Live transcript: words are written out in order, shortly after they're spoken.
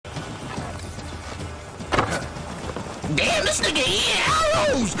Damn, this nigga eat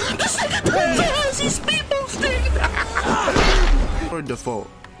arrows. This nigga has his people sting. Or default.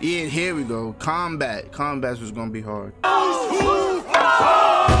 Yeah, here we go. Combat. Combat was gonna be hard.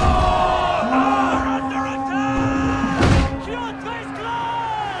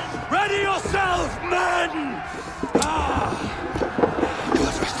 Ready yourself, men!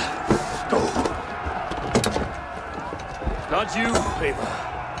 Go. Not you, Ava.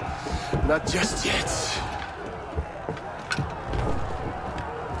 Not just yet.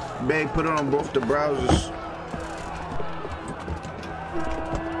 Babe, put it on both the browsers.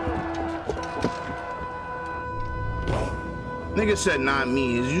 Nigga said not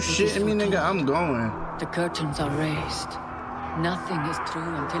me. Is you shitting me, nigga? I'm going. The curtains are raised. Nothing is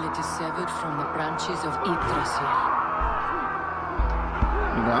true until it is severed from the branches of Yggdrasil.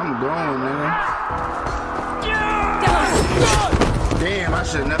 Nigga, I'm going, nigga. Damn, I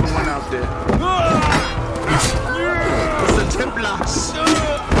should never went out there. What's the Templars?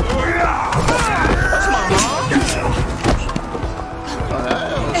 That's my mom.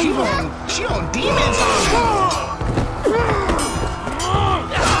 She on demons on me.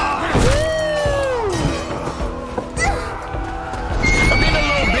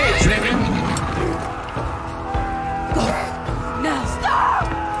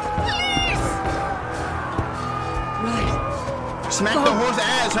 Smack the horse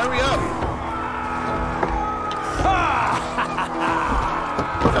ass, hurry up!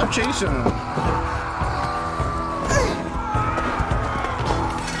 Stop chasing him.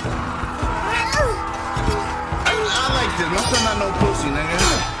 I like this, my son not no pussy, nigga.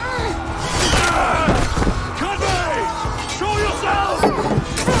 Conway! Show yourself!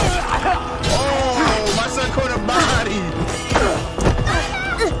 Oh, my son caught a body!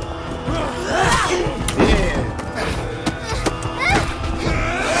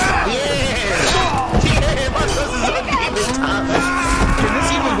 Can this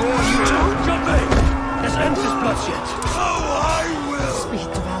even go on YouTube? Conway! Let's end this bloodshed. Oh, I will! Speed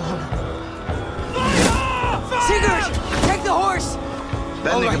to Valhalla. Sigurd! Take the horse!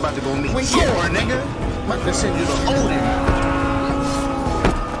 That nigga about to go meet Thor, nigga. I'm about to send you to Odin.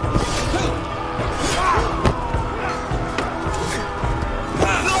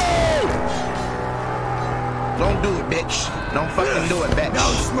 Don't do it, bitch. Don't fucking do it, bitch. Now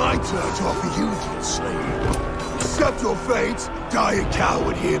it's my turn to offer you the slave. Accept your fate, die a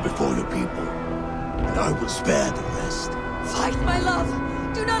coward here before your people, and I will spare the rest. Fight, my love!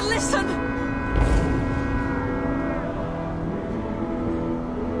 Do not listen!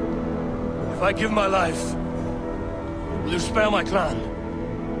 If I give my life, will you spare my clan?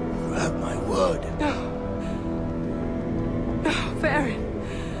 You have my word. No. No, Aaron.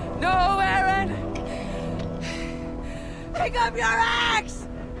 No, Aaron! Pick up your axe!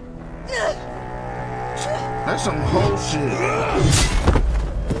 That's some whole shit.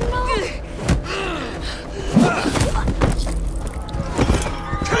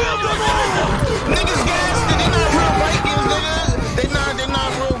 Niggas gassed it. They not real Vikings, nigga. They not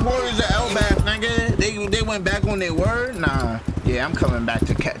real warriors of Elbath, nigga. They went back on their word. Nah. Yeah, I'm coming back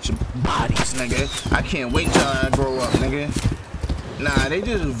to catch bodies, nigga. I can't wait till I grow up, nigga. Nah, they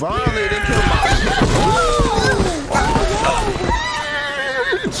just violated. They killed my.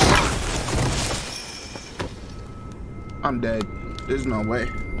 I'm dead. There's no way.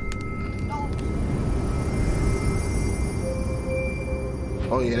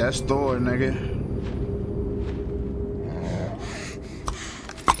 Oh yeah, that's Thor, nigga.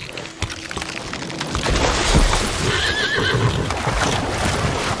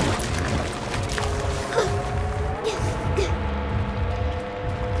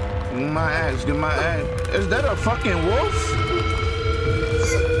 Get my ass. Is that a fucking wolf?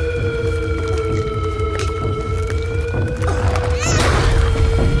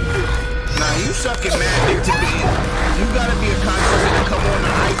 You sucking mad dick to me. You gotta be a contestant to come on the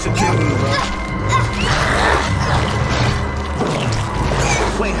ice and kill me, bro.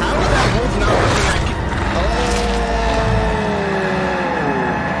 Wait, how is that wolf not looking like it? Oh.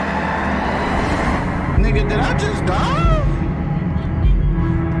 Nigga, did I just die?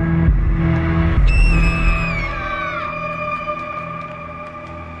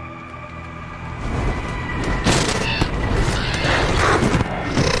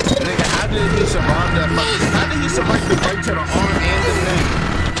 How did he survive the bite to the arm and the neck?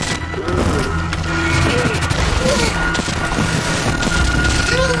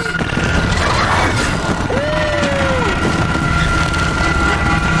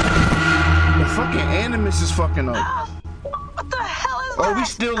 The fucking animus is fucking up. What the hell is that? Oh, we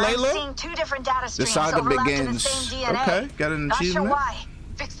still Layla? I'm seeing two different data streams the saga overlapped in the begins. same DNA. Okay, got an achievement. Not sure why.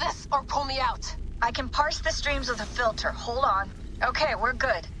 Fix this or pull me out. I can parse the streams with a filter. Hold on. Okay, we're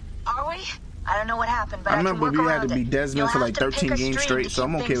good. Are we? I don't know what happened, but I remember we had to be Desmond for like 13 games straight, so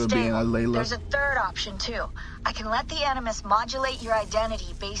I'm okay with being a Layla. There's a third option too. I can let the Animus modulate your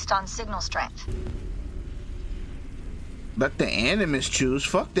identity based on signal strength. Let the Animus choose.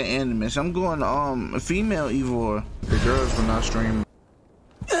 Fuck the Animus. I'm going a female Evor. The girls will not stream.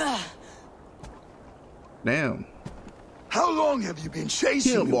 Damn. How long have you been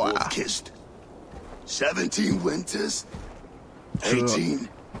chasing Yeah, the boy. wolf-kissed? 17 winters? 18?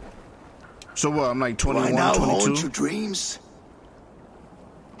 So what? I'm like Do I 21, now haunt 22. your dreams?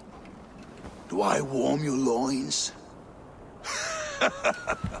 Do I warm your loins?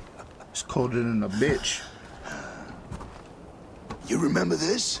 It's colder than a bitch. You remember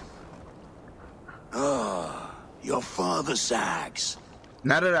this? Ah, your father sags.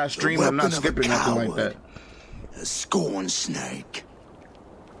 Now that I stream, I'm not skipping nothing like that. A scorn snake.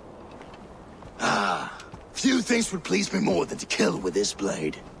 Ah, few things would please me more than to kill with this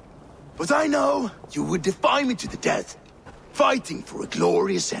blade. But I know you would defy me to the death, fighting for a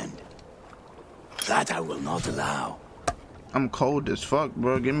glorious end. That I will not allow. I'm cold as fuck,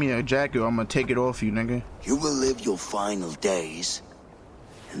 bro. Give me a jacket or I'm gonna take it off you, nigga. You will live your final days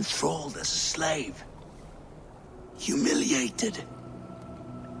enthralled as a slave, humiliated.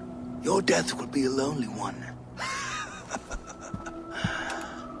 Your death will be a lonely one.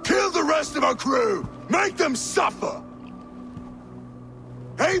 Kill the rest of our crew! Make them suffer!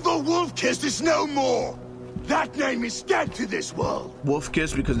 Eivor Wolf-Kissed is no more! That name is dead to this world! Wolf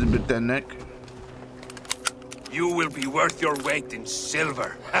kiss because they bit that neck. You will be worth your weight in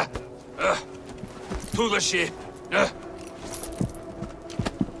silver. To the ship.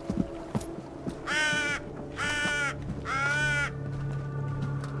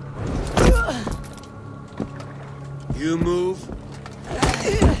 You move,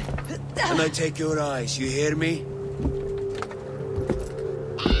 and I take your eyes. You hear me?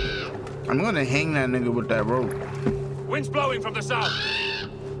 I'm gonna hang that nigga with that rope. Wind's blowing from the south.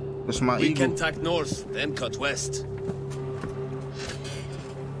 That's my We eagle. can tack north, then cut west.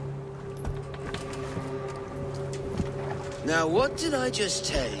 Now, what did I just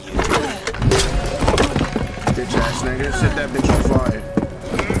tell you? Bitch ass nigga. Set that bitch on fire.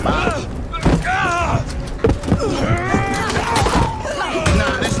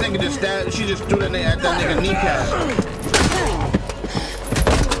 Nah, this nigga just stabbed. She just threw that nigga at that nigga kneecap.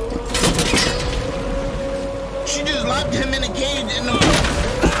 She just locked him in a cage in the.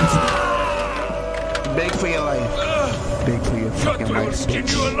 Beg for your life. Beg for your fucking life. Skin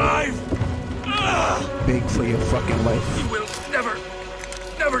you alive! Beg for your fucking life. You will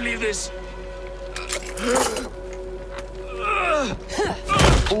never leave this.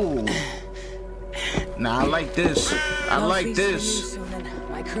 Ooh. Nah, I like this. I like this.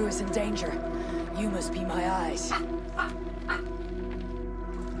 My crew is in danger. You must be my eyes.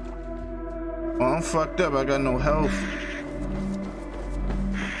 Oh, I'm fucked up. I got no health.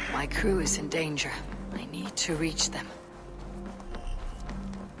 My crew is in danger. I need to reach them.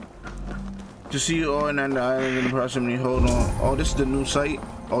 To see you all in the island in the proximity, hold on. Oh, this is the new site.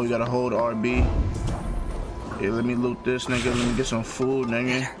 Oh, you gotta hold RB. Yeah, let me loot this, nigga. Let me get some food,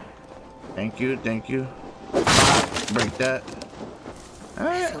 nigga. Thank you, thank you. Break that.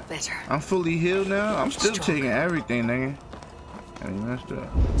 I feel better. I'm fully healed now. I'm still taking everything, nigga. I mean, that's the.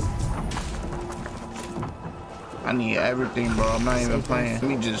 I need everything, bro. I'm not even playing. Let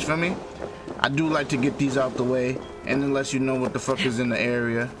me just, feel me? I do like to get these out the way, and then let you know what the fuck is in the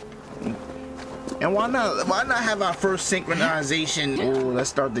area. And why not have our first synchronization? Oh, let's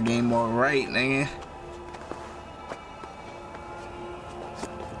start the game all right, nigga.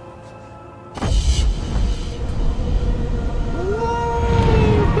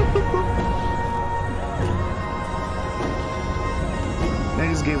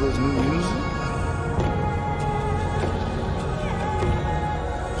 Niggas gave us new music.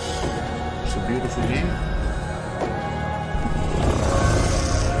 It's a beautiful game.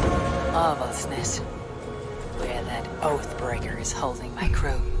 Marvelousness. Where that Oathbreaker is holding my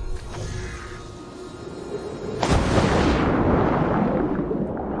crew.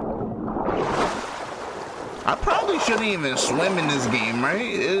 I probably shouldn't even swim in this game, right?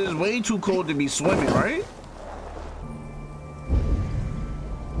 It is way too cold to be swimming, right?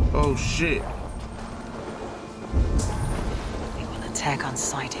 Oh shit. They will attack on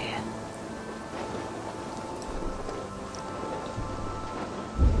sight here.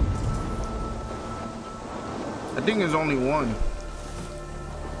 I think there's only one.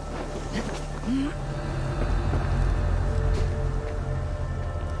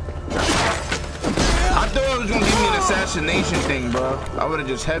 I thought it was gonna give me the assassination thing, bro. I would have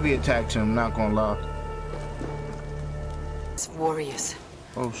just heavy attacked him, not gonna lie. It's warriors.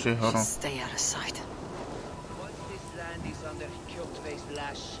 Oh shit, hold on. Stay out of sight. Once this land is under Kjotve's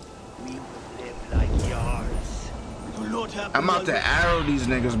lash, we will live like yours. Do not have I'm out to arrow these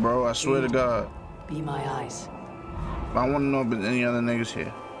niggas, bro. I swear to God. Be my eyes. I want to know if there's any other niggas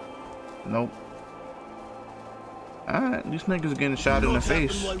here. Nope. Alright, these niggas getting shot in the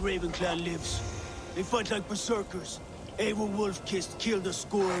face. While Raven Clan lives. They fight like berserkers. Eivor Wolf-Kissed killed a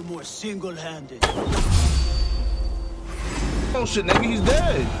score or more single-handed. Oh shit, nigga, he's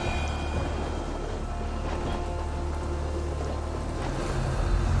dead.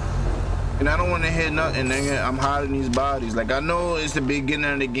 And I don't want to hit nothing, nigga. I'm hiding these bodies. Like, I know it's the beginning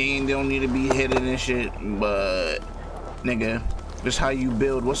of the game. They don't need to be hidden and shit. But, nigga, this how you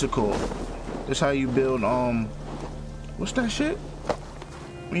build, what's it called? This how you build, what's that shit?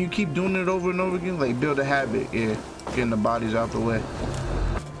 When you keep doing it over and over again, like build a habit, yeah. Getting the bodies out the way.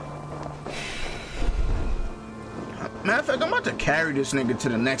 Matter of fact, I'm about to carry this nigga to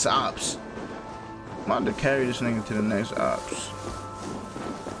the next ops. I'm about to carry this nigga to the next ops.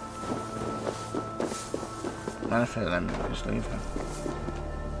 Matter of fact, let me just leave him.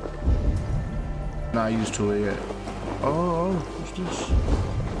 Not used to it yet. Oh, what's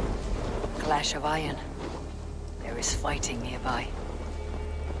this? Clash of Iron. There is fighting nearby.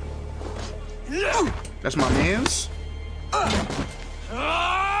 That's my man's?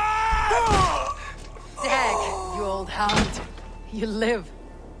 Dag, you old hound. You live.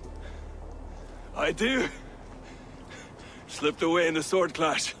 I do. Slipped away in the sword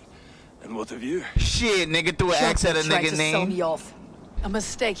clash. And what of you? Shit, nigga threw an axe at a Tried nigga to sew name. me off. A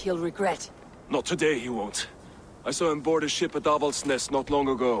mistake he'll regret. Not today, he won't. I saw him board a ship at Avaldsnes not long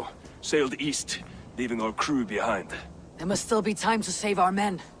ago. Sailed east, leaving our crew behind. There must still be time to save our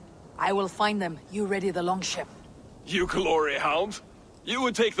men. I will find them. You ready the longship. You glory hound? You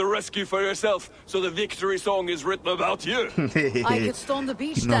would take the rescue for yourself, so the victory song is written about you. I could storm the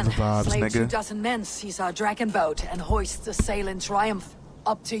beach You know then. the vibes, Slay nigga. 2 dozen men, seize our dragon boat, and hoist the sail in triumph.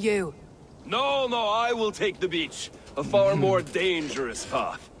 Up to you. No, I will take the beach. A far more dangerous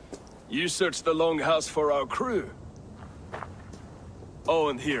path. You search the longhouse for our crew. Oh,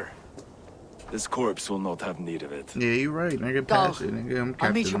 and here. This corpse will not have need of it. Yeah, you're right, nigga. Go. Pass it, nigga. I'm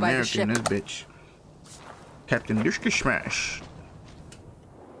I'll meet Captain you by the America in this ship. bitch. Captain Dushka Smash.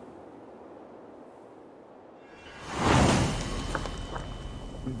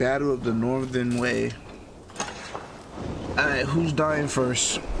 Battle of the Northern Way. Alright, who's dying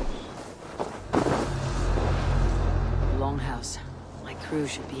first? Longhouse. My crew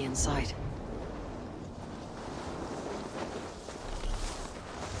should be inside.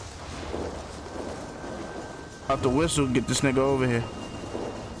 Out the whistle, get this nigga over here.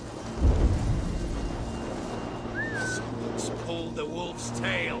 Let's pull the wolf's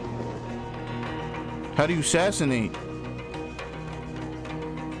tail. How do you assassinate?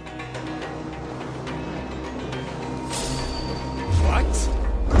 What?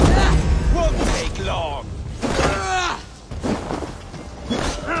 Won't take long.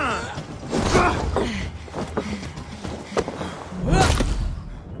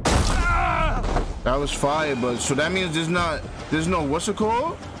 That was fire, but so that means there's no what's it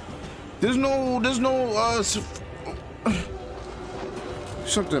called? There's no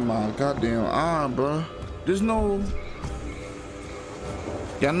something in my goddamn arm, bro. There's no.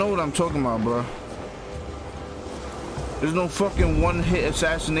 Y'all know what I'm talking about, bro. There's no fucking one-hit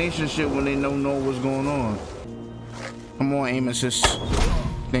assassination shit when they don't know what's going on. Come on, aim assist.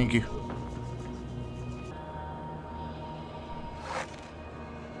 Thank you.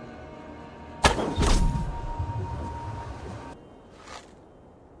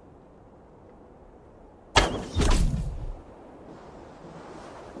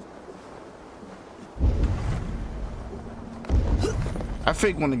 I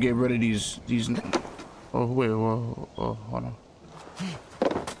fake want to get rid of these. Oh wait, whoa, oh, hold on.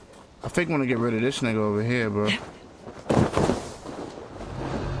 I fake want to get rid of this nigga over here, bro.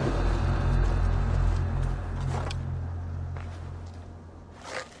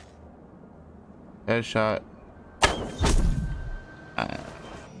 Headshot.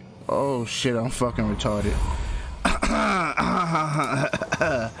 Oh shit, I'm fucking retarded.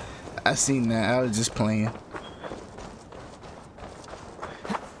 I seen that. I was just playing.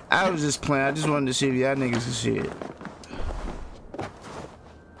 I was just playing. I just wanted to see if y'all niggas can see it.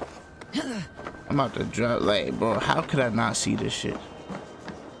 I'm about to drop, like, bro, how could I not see this shit?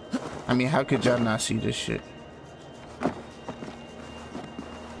 I mean, how could y'all not see this shit?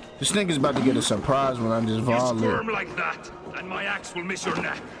 This nigga's about to get a surprise when I just You volley. squirm like that, and my axe will miss your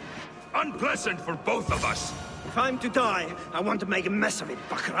neck. Unpleasant for both of us. If I'm to die, I want to make a mess of it,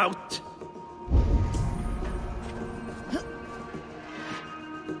 Bakraut.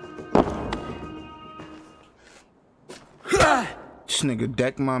 This nigga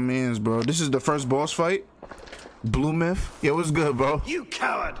decked my mans, bro. This is the first boss fight. Blue Myth. Yeah, what's good, bro? You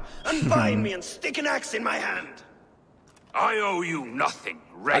coward! Unbind me and stick an axe in my hand. I owe you nothing,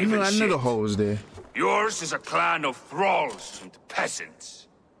 I raven knew shit. the hole was there. Yours is a clan of thralls and peasants.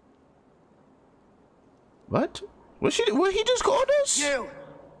 What? What he just called us? You!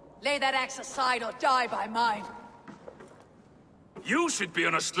 Lay that axe aside or die by mine. You should be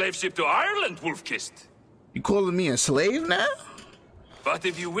on a slave ship to Ireland, Wolf-Kissed. You calling me a slave now? But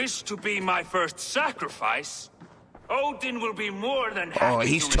if you wish to be my first sacrifice, Odin will be more than happy Oh,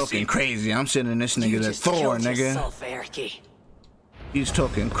 he's to talking receive. crazy. I'm sending this nigga to Thor, nigga. He's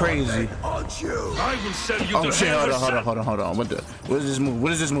talking crazy. Aren't you? I will sell you Oh to shit, hell hold on. What is this move?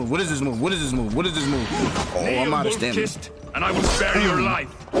 What is this move? What is this move? What is this move? What is this move? Oh, I'm out of stamina. Wolf-Kissed, and I will spare your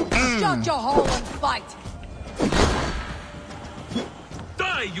life. Shut your hole and fight!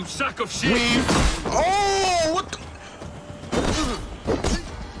 Die, you sack of shit! Weave. Oh, what the?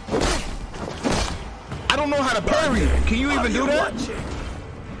 I don't know how to parry. Can you even do that?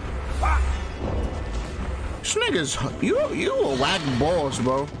 This nigga's, you a whack boss,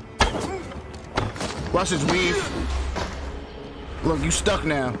 bro. Watch this weave. Look, you stuck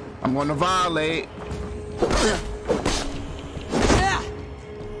now. I'm gonna violate.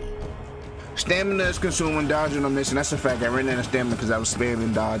 Stamina is consuming, dodging or missing. That's a fact. I ran out of stamina because I was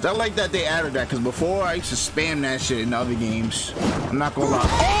spamming dodge. I like that they added that because before I used to spam that shit in other games. I'm not gonna lie.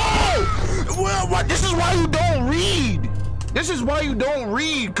 Oh! Well, what? This is why you don't read. This is why you don't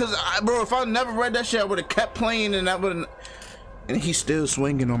read. Cause bro, if I never read that shit, I would have kept playing and I would. And he's still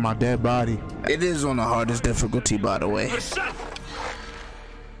swinging on my dead body. It is on the hardest difficulty, by the way.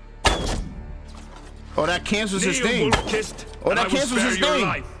 Oh, that cancels his thing. Oh, that cancels his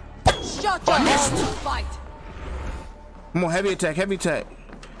thing. Shut your hole and fight! Come on, heavy attack, heavy attack.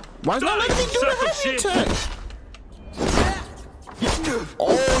 Why is not letting me do the heavy attack?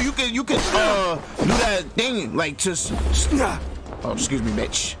 Oh, you can do that thing like just. Oh, excuse me,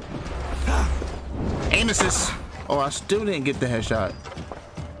 bitch. Aim assist. Oh, I still didn't get the headshot.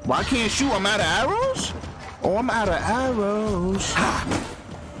 Why I can't shoot? I'm out of arrows. Oh, I'm out of arrows.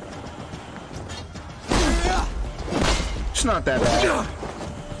 It's not that bad.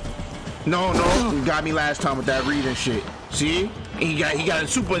 No, you got me last time with that reading shit. See? He got a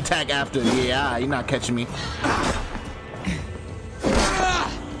super attack after. Yeah, you're not catching me.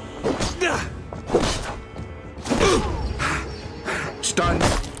 Stun.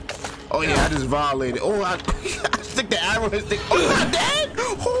 Oh yeah, I just violated. Oh, I stick the arrow and stick. Oh, you're not dead?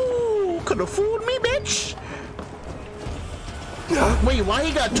 Oh, could have fooled me, bitch. Oh, wait, why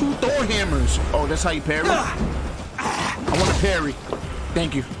he got 2 Thor hammers? Oh, that's how you parry? I want to parry.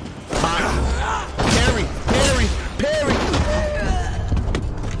 Thank you. Parry.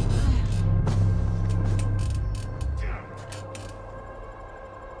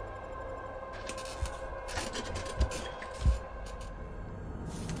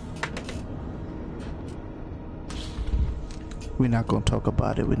 We're not gonna talk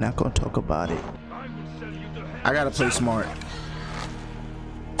about it. I gotta play smart.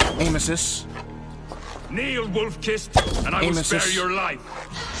 Aim assist. Kneel, Wolf-Kissed, and I will spare your life.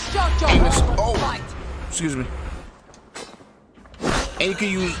 Shut your hole and fight! Excuse me. And you can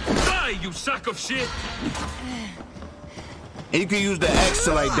use. Die, you sack of shit! And you can use the X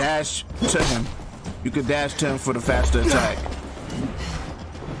to like dash to him. You can dash to him for the faster attack.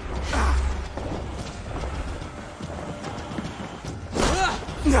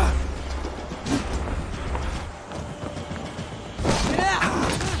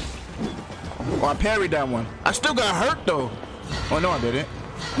 Oh, I parried that one. I still got hurt though. Oh no, I didn't.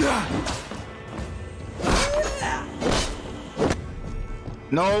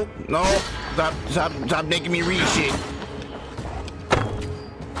 No. Stop making me read shit.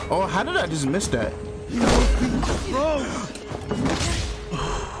 Oh, how did I just miss that?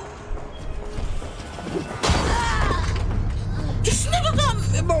 This nigga got,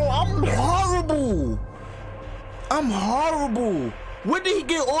 bro, I'm horrible. Where did he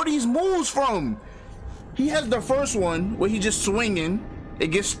get all these moves from? He has the first one where he just swinging,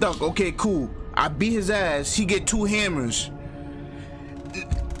 it gets stuck. Okay, cool. I beat his ass. He get 2 hammers.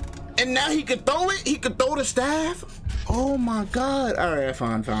 And now he could throw it? He could throw the staff? Oh my god. Alright,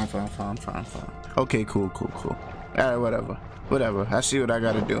 fine. Okay, cool. Alright, whatever. I see what I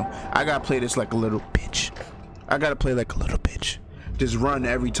gotta do. I gotta play this like a little bitch. Just run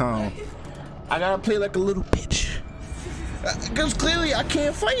every time. I gotta play like a little bitch. Because clearly I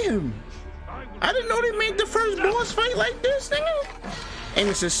can't fight him. I will I didn't know they made the first boss fight like this, nigga. And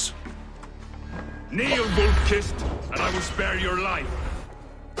it's just... Kneel, wolf-kissed, and I will spare your life.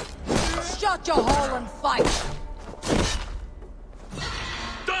 Shut your hole and fight!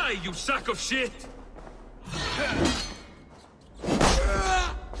 Die, you sack of shit!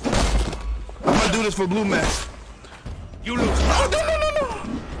 I'm gonna do this for blue meth. You look... Oh, no.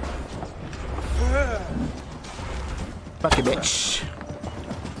 Fuck it, bitch.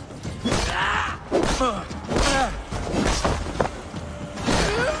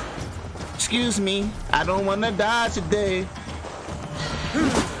 Excuse me, I don't wanna die today.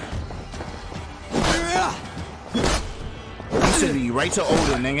 I'm sending you right to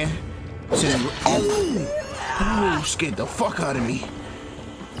Odin, nigga. Oh, scared the fuck out of me.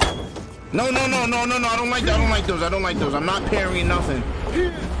 No, I don't like that. I don't like those. I'm not parrying nothing.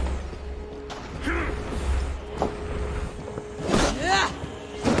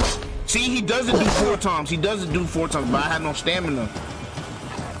 See, he doesn't do 4 times. But I have no stamina.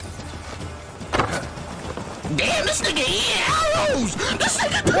 Damn, this nigga eat arrows! This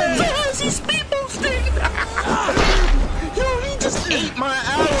nigga has his people stick! Yo, he just ate my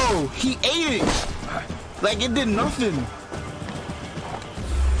arrow! He ate it! Like it did nothing.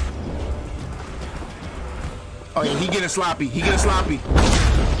 Oh yeah, he getting sloppy. He getting sloppy.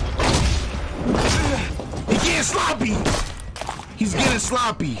 He's getting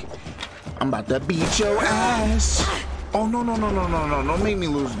sloppy. I'm about to beat your ass. Oh no. Don't make me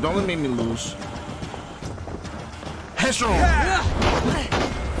lose. Don't make me lose. Headstrong.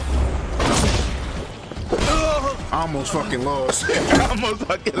 I almost fucking lost.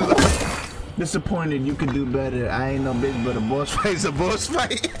 Disappointed. You could do better. I ain't no bitch, but a boss fight's a boss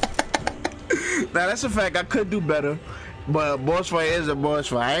fight. Now that's a fact. I could do better, but a boss fight is a boss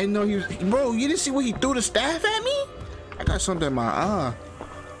fight. I didn't know he was. Bro, you didn't see when he threw the staff at me? I got something in my eye.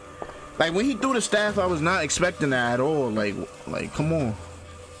 Like when he threw the staff, I was not expecting that at all. Like, come on.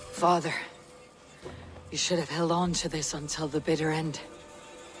 Father, you should have held on to this until the bitter end.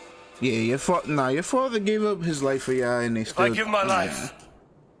 Yeah, your father gave up his life for y'all, and they still. I give my life.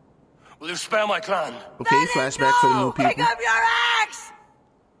 Will you spare my clan? Okay, flashback for the new people. Pick up your axe!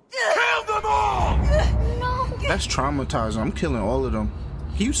 Kill them all! No! That's traumatizing. I'm killing all of them.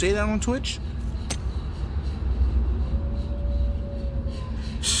 Can you say that on Twitch?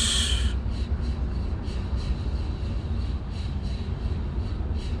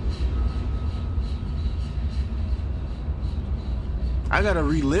 I gotta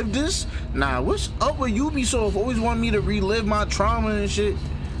relive this? Nah, what's up with Ubisoft? Always want me to relive my trauma and shit.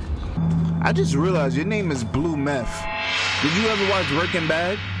 I just realized your name is Blue Meth. Did you ever watch Breaking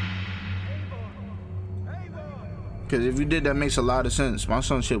Bad? Because if you did, that makes a lot of sense. My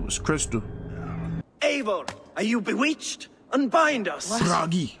son shit was Crystal. Eivor, are you bewitched? Unbind us.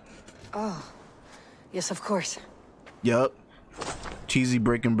 Groggy. Oh, yes, of course. Yup. Cheesy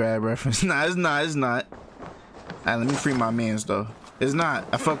Breaking Bad reference. Nah, it's not. Alright, let me free my mans though. It's not.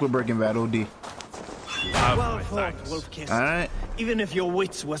 I fuck with Breaking Bad OD. Well fought, Wolf-Kiss. Alright. Even if your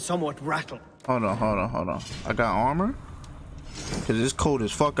wits were somewhat rattled. Hold on. I got armor? Cause it's cold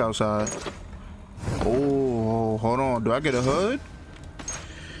as fuck outside. Oh, hold on. Do I get a hood?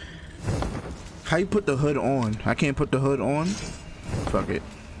 How you put the hood on? I can't put the hood on? Fuck it.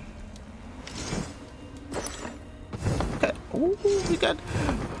 Ooh, we got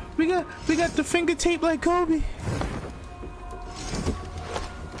the finger tape like Kobe.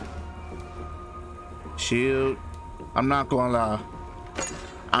 Shield. I'm not gonna lie.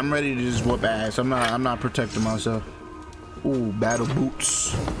 I'm ready to just whoop ass. I'm not protecting myself. Ooh, battle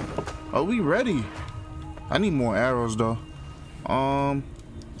boots. Are we ready? I need more arrows though.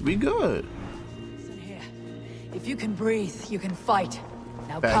 We good. Listen here. If you can breathe, you can fight.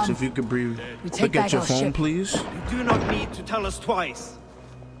 Now Facts, come. if you could breathe. Take Look at back your our phone, ship. please. You do not need to tell us twice.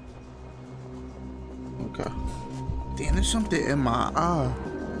 Okay. Damn, there's something in my eye.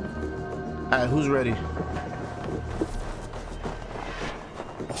 Alright, who's ready?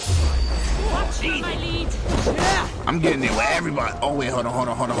 I'm getting there with everybody. Oh wait, hold on. Hold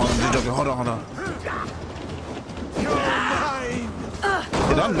on.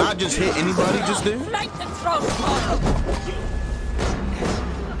 Did I not just hit anybody just there? Alright.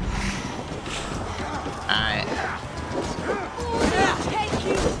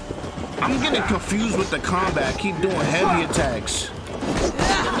 I'm getting confused with the combat. I keep doing heavy attacks.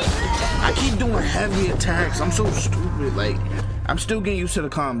 I'm so stupid. Like, I'm still getting used to the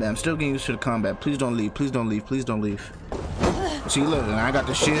combat. Please don't leave. See, look, and I got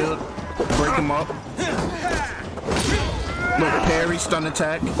the shield. Break him up. Look, parry, stun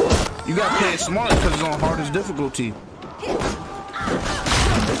attack. You gotta play it smart because it's on hardest difficulty.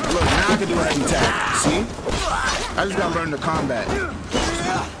 Look, now I can do a heavy attack. See? I just gotta learn the combat.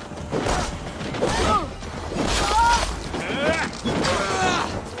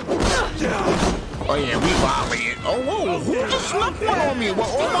 Oh yeah, we violated. Oh whoa, who just snuck one on me? Well,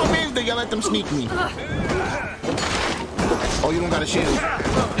 all my mans, they let them sneak me. Oh, you don't got a shield.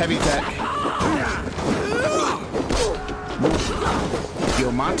 Heavy attack.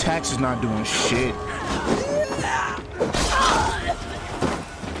 Yo, my attack's is not doing shit.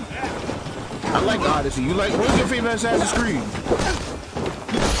 I like Odyssey. You like, what's your favorite Assassin's Creed?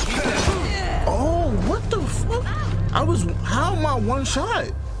 Oh, what the fuck? How am I one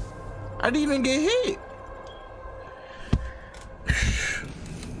shot? I didn't even get hit.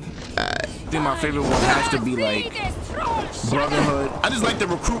 I think my favorite one has to be like Brotherhood. I just like the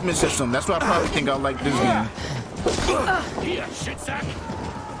recruitment system. That's why I probably think I like this game. Here, shit sack.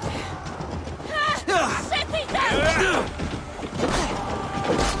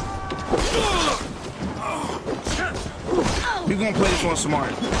 We're gonna play this one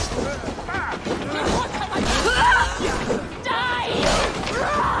smart.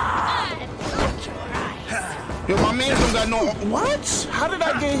 Yo, my man don't got no. What? How did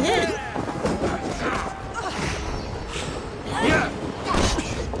I get hit?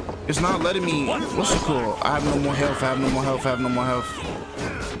 It's not letting me. What's it called? I have no more health. I have no more health. I have no more health.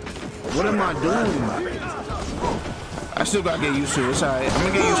 What am I doing? I still gotta get used to it. It's alright. I'm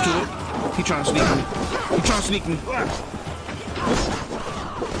gonna get used to it. He trying to sneak me. He trying to sneak me.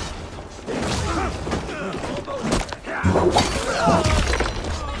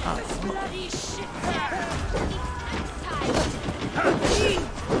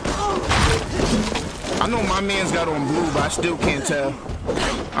 I know my man's got on blue, but I still can't tell.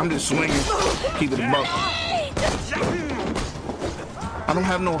 I'm just swinging. Keep it a buck. I don't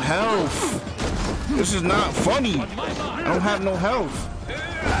have no health. This is not funny. I don't have no health.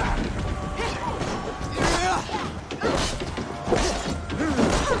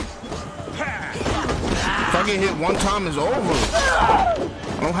 If I get hit one time, it's over.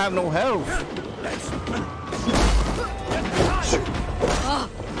 I don't have no health.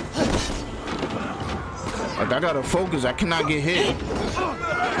 Like, I gotta focus. I cannot get hit.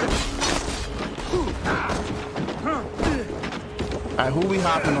 Alright, who we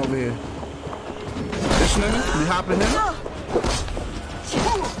hopping over here? This nigga? We hopping him?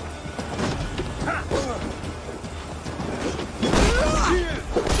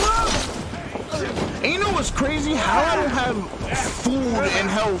 And you know what's crazy? How I don't have food and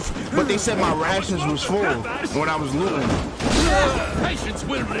health, but they said my rations was full when I was looting. Patience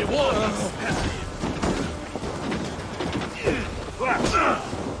will reward us.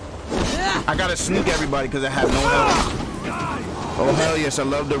 I gotta sneak everybody because I have no health. Oh hell yes, I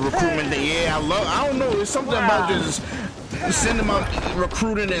love the recruitment thing. Yeah, I don't know, there's something about just sending my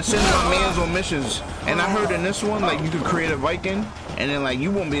recruiting and sending my mans on missions. And I heard in this one, like, you can create a Viking and then like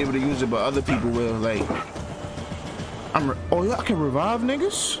you won't be able to use it, but other people will. Like, oh yeah, I can revive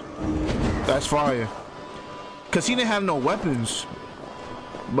niggas? That's fire. Cause he didn't have no weapons.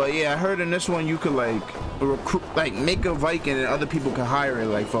 But yeah, I heard in this one you could like recruit, like make a Viking and other people can hire it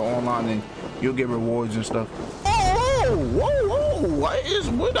like for online and you'll get rewards and stuff. Oh, whoa, whoa,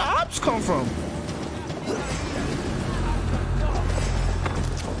 where the ops come from?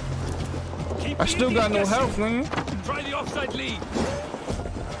 I still got no health, man. Try the offside lead.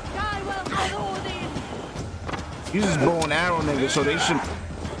 You just bow and arrow niggas, so they should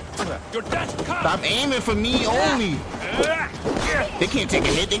stop aiming for me only. They can't take a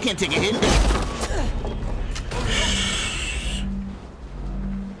hit. They can't take a hit.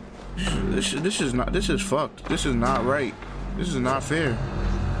 This is not. This is fucked. This is not right. This is not fair.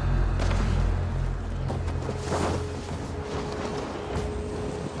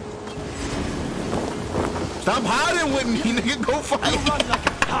 Stop hiding with me, nigga. Go fight. You run like a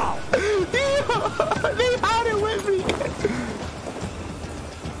cow. They hiding with me.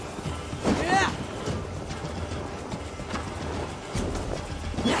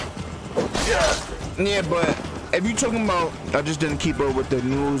 Yeah, but if you talking about, I just didn't keep up with the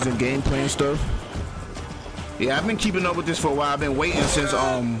news and gameplay and stuff. Yeah, I've been keeping up with this for a while. I've been waiting since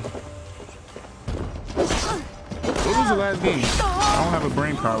what was the last game? I don't have a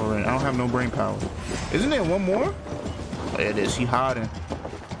brain power right. I don't have no brain power. Isn't there one more? Oh, there it is. He hiding.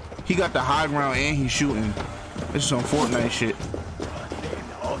 He got the high ground and he's shooting. This is some Fortnite shit.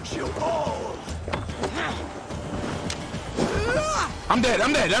 I'm dead.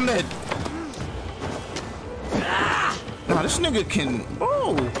 I'm dead. I'm dead. Nah, this nigga can.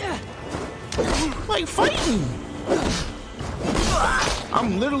 Oh, like fighting.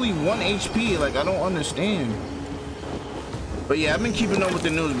 I'm literally 1 HP. Like I don't understand. But yeah, I've been keeping up with the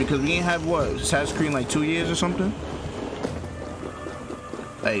news because we ain't have what, Assassin's Creed in like 2 years or something.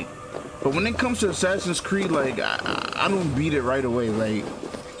 Like, but when it comes to Assassin's Creed, like I don't beat it right away. Like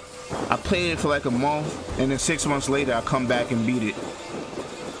I play it for like a month, and then 6 months later I come back and beat it.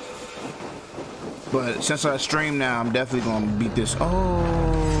 But since I stream now, I'm definitely gonna beat this. Oh,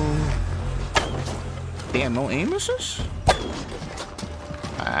 damn! No aim assist?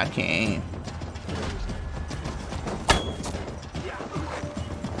 I can't aim.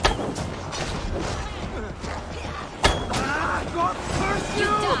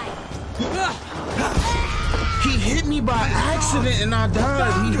 He hit me by accident and I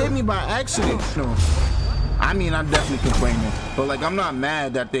died. He hit me by accident. No, I mean, I'm definitely complaining, but like, I'm not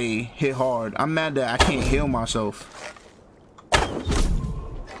mad that they hit hard. I'm mad that I can't heal myself.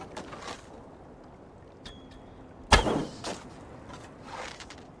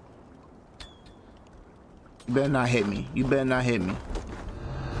 You better not hit me. You better not hit me.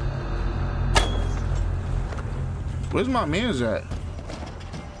 Where's my man's at?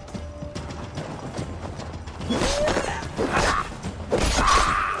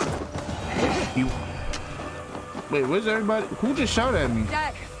 You. Wait, where's everybody? Who just shot at me?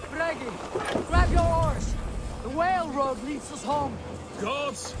 Jack, Bragi, grab your oars. The whale road leads us home.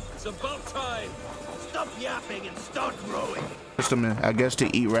 Gods, it's about time. Stop yapping and start rowing. I guess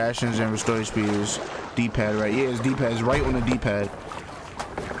to eat rations and restore your speed is D-pad, right? Yeah, it's D-pad. It's right on the D-pad.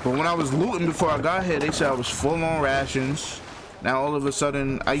 But when I was looting before I got here, they said I was full on rations. Now all of a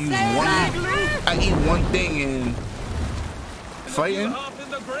sudden, I use I eat one thing and fighting. Up in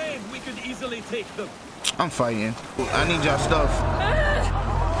the grave, we could easily take them. I'm fighting. I need y'all stuff.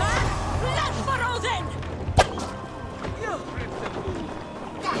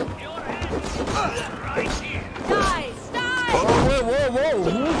 Oh, whoa.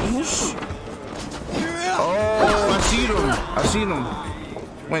 Who's... Oh, I see them. I see them.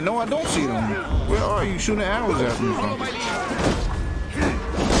 Wait, no, I don't see them. Where are you shooting arrows at me from?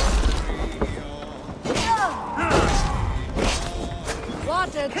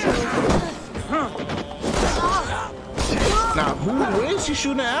 Now, where is he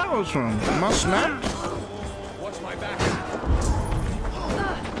shooting arrows from? Am I smacked? Watch my back.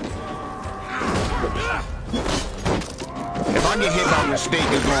 If I get hit by a mistake,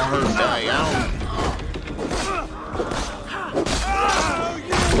 it's gonna hurt.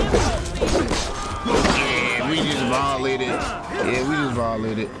 Yeah, we just violated. Yeah, we just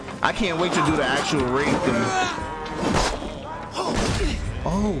violated. I can't wait to do the actual raid thing.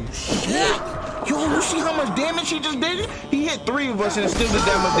 Oh shit! Yo, you see how much damage he just did? He hit 3 of us and it still did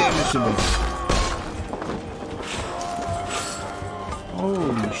that much damage to me.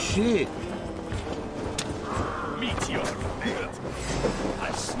 Holy shit! Meteor.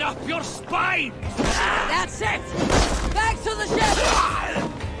 I'll snap your spine! That's it! Back to the ship!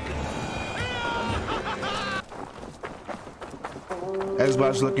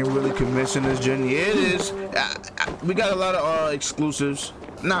 Xbox looking really convincing this gen. Yeah, it is. We got a lot of exclusives.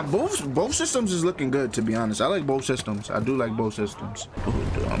 Nah, both systems is looking good, to be honest. I like both systems. I do like both systems.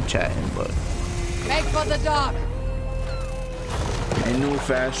 Ooh, I'm chatting, but... Make for the dock! A new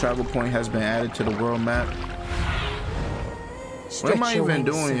fast travel point has been added to the world map. What am I even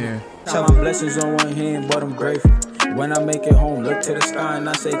doing here? Count my blessings on one hand, but I'm grateful. When I make it home, look to the sky and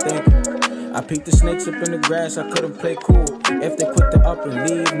I say thank you. I peeked the snakes up in the grass, I couldn't play cool. If they quit the up and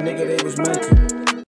leave, nigga, they was meant to.